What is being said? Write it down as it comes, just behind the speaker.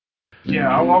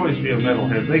Yeah, I'll always be a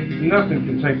metalhead. Nothing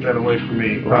can take that away from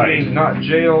me. Right. I mean, not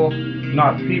jail,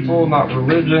 not people, not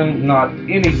religion, not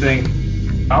anything.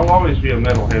 I'll always be a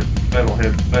metalhead,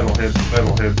 metalhead, metalhead,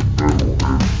 metalhead,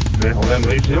 metalhead,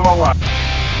 metalhead, all right.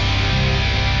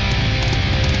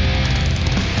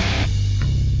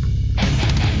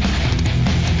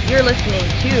 You're listening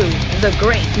to the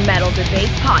Great Metal Debate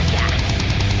Podcast.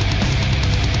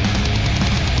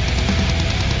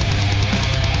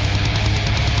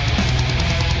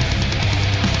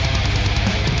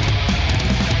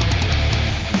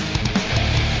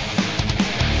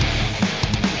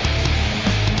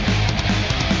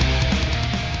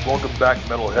 Welcome back,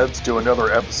 Metalheads, to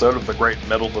another episode of the Great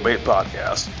Metal Debate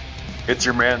Podcast. It's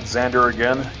your man Xander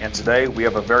again, and today we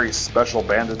have a very special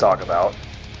band to talk about.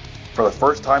 For the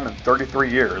first time in 33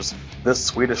 years, this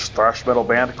Swedish thrash metal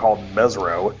band called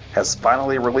Mezzrow has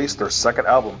finally released their second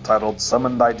album titled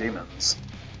Summon Thy Demons.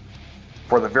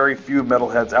 For the very few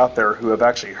metalheads out there who have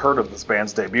actually heard of this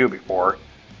band's debut before,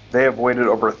 they have waited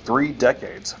over 3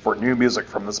 decades for new music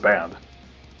from this band.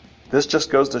 This just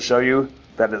goes to show you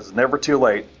that it is never too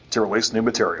late to release new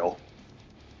material.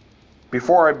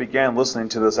 Before I began listening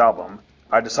to this album,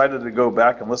 I decided to go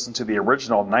back and listen to the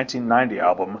original 1990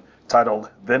 album titled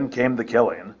Then Came the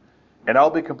Killing, and I'll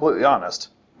be completely honest,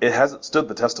 it hasn't stood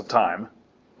the test of time.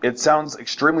 It sounds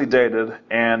extremely dated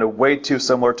and way too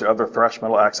similar to other thrash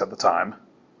metal acts at the time.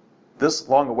 This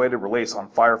long-awaited release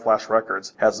on Fireflash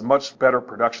Records has much better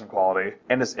production quality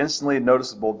and is instantly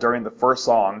noticeable during the first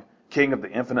song, King of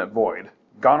the Infinite Void.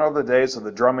 Gone are the days of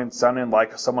the drumming sounding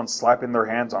like someone slapping their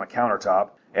hands on a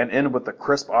countertop, and end with the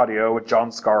crisp audio with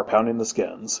John Scar pounding the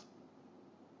skins.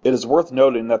 It is worth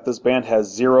noting that this band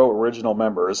has 0 original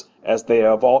members, as they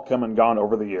have all come and gone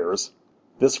over the years.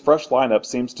 This fresh lineup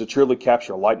seems to truly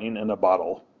capture lightning in a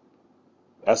bottle.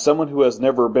 As someone who has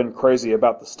never been crazy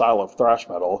about the style of thrash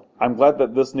metal, I'm glad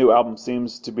that this new album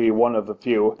seems to be one of the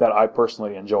few that I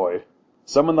personally enjoy.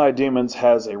 Summon Thy Demons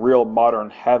has a real modern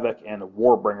Havoc and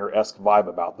Warbringer-esque vibe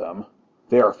about them.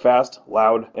 They are fast,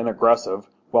 loud, and aggressive,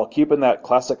 while keeping that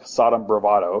classic Sodom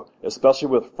bravado, especially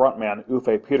with frontman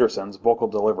Uffe Peterson's vocal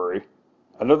delivery.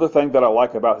 Another thing that I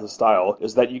like about his style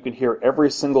is that you can hear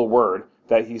every single word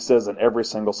that he says in every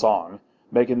single song,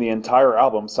 making the entire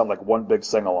album sound like one big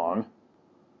sing-along.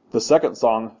 The second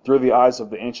song, Through the Eyes of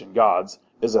the Ancient Gods,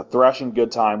 is a thrashing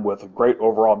good time with great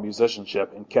overall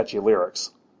musicianship and catchy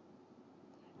lyrics.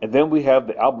 And then we have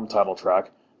the album title track,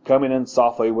 coming in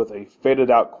softly with a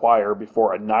faded-out choir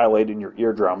before annihilating your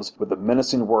eardrums with the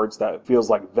menacing words that feels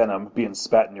like venom being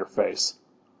spat in your face.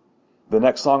 The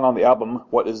next song on the album,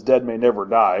 What Is Dead May Never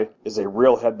Die, is a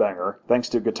real headbanger, thanks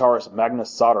to guitarist Magnus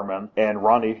Soderman and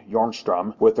Ronny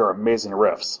Jornstrom with their amazing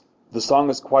riffs. The song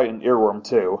is quite an earworm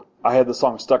too. I had the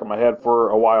song stuck in my head for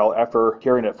a while after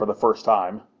hearing it for the first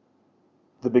time.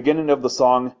 The beginning of the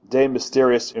song, De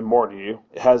Mysteriis Immorti,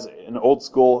 has an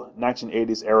old-school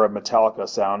 1980s era Metallica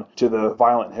sound to the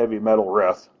violent heavy metal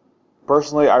riff.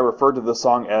 Personally, I refer to the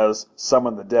song as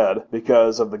Summon the Dead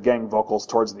because of the gang vocals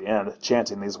towards the end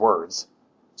chanting these words.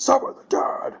 Summon the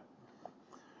Dead!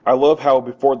 I love how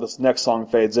before this next song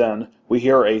fades in, we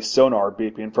hear a sonar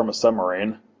beeping from a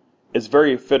submarine. It's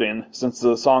very fitting since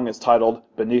the song is titled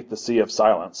Beneath the Sea of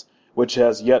Silence, which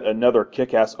has yet another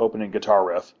kick-ass opening guitar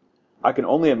riff. I can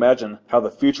only imagine how the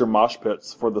future mosh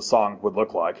pits for the song would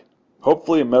look like.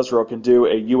 Hopefully Mezzrow can do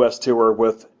a US tour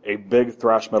with a big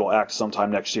thrash metal act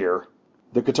sometime next year.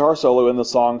 The guitar solo in the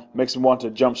song makes me want to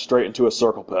jump straight into a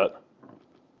circle pit.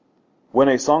 When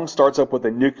a song starts up with a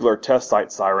nuclear test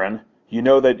site siren, you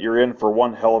know that you're in for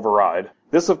one hell of a ride.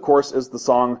 This, of course, is the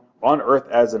song On Earth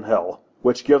as in Hell,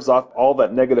 which gives off all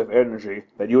that negative energy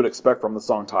that you would expect from the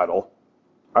song title.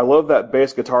 I love that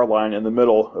bass guitar line in the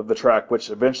middle of the track, which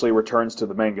eventually returns to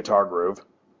the main guitar groove.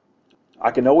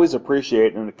 I can always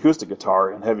appreciate an acoustic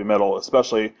guitar in heavy metal,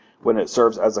 especially when it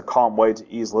serves as a calm way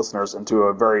to ease listeners into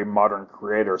a very modern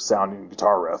creator-sounding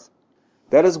guitar riff.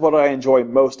 That is what I enjoy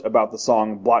most about the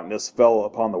song Blackness Fell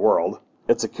Upon the World.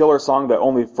 It's a killer song that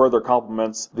only further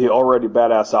complements the already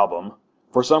badass album.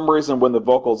 For some reason, when the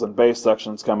vocals and bass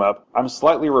sections come up, I'm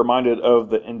slightly reminded of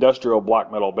the industrial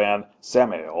black metal band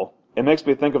Samael. It makes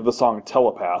me think of the song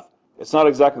Telepath. It's not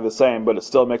exactly the same, but it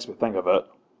still makes me think of it.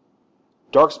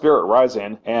 Dark Spirit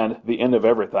Rising and The End of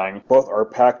Everything both are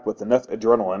packed with enough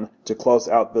adrenaline to close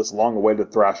out this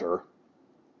long-awaited thrasher.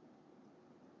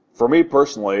 For me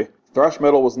personally, thrash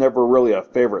metal was never really a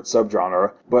favorite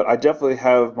subgenre, but I definitely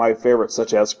have my favorites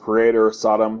such as Creator,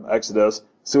 Sodom, Exodus,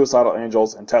 Suicidal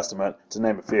Angels, and Testament, to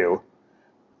name a few.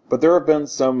 But there have been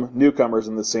some newcomers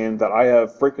in the scene that I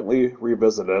have frequently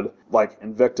revisited, like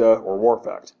Invicta or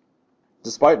Warfect.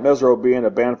 Despite Mezzrow being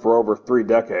a band for over 3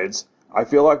 decades, I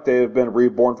feel like they have been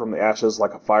reborn from the ashes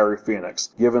like a fiery phoenix,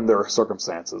 given their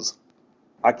circumstances.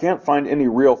 I can't find any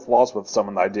real flaws with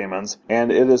Summon Thy Demons,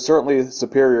 and it is certainly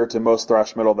superior to most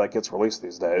thrash metal that gets released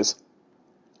these days.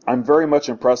 I'm very much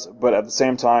impressed, but at the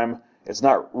same time, it's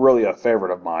not really a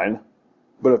favorite of mine.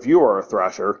 But if you are a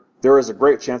thrasher, there is a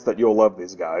great chance that you'll love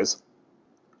these guys.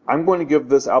 I'm going to give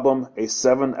this album a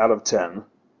 7 out of 10.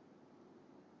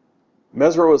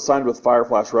 Mezzrow is signed with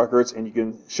Fireflash Records, and you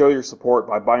can show your support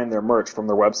by buying their merch from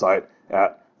their website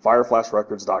at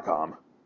fireflashrecords.com.